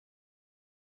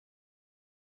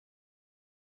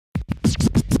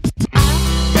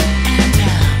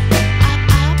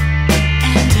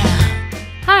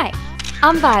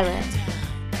I'm Violet,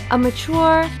 a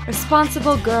mature,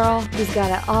 responsible girl who's got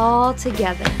it all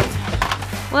together.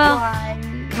 Well,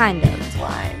 kind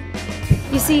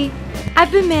of. You see,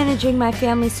 I've been managing my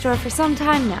family store for some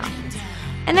time now,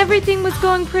 and everything was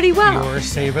going pretty well. You're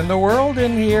saving the world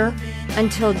in here.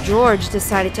 Until George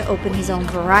decided to open his own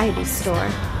variety store.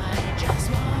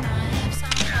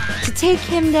 To take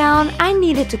him down, I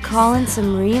needed to call in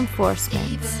some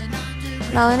reinforcements.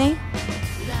 Melanie?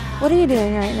 What are you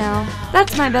doing right now?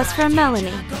 That's my best friend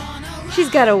Melanie. She's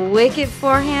got a wicked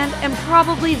forehand and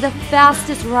probably the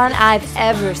fastest run I've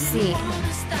ever seen.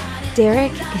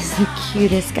 Derek is the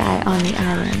cutest guy on the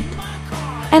island.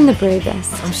 And the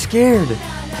bravest. I'm scared.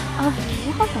 Of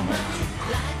what?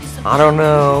 I don't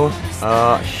know.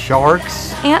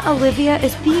 Sharks? Aunt Olivia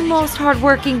is the most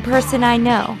hardworking person I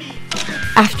know.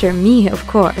 After me, of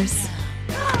course.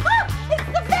 It's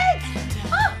the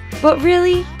fence! But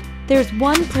really, there's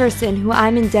one person who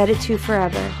I'm indebted to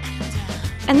forever.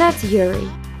 And that's Yuri.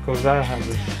 Because I have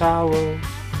a shower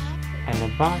and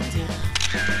a bucket.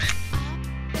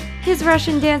 His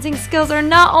Russian dancing skills are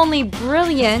not only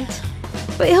brilliant,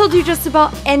 but he'll do just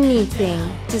about anything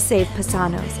to save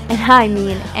Pasanos. And I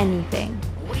mean anything.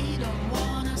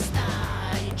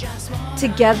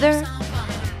 Together,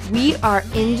 we are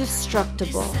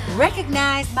indestructible.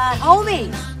 Recognize my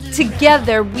homies.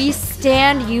 Together, we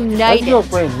stand united. Let's go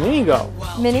play mini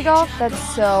golf. Mini golf? That's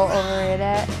so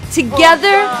overrated.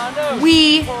 Together,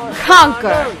 we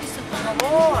conquer.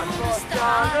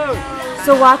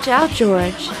 So watch out,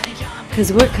 George,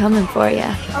 because we're coming for you.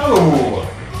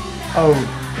 Oh,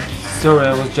 sorry,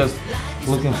 I was just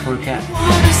looking for a cat.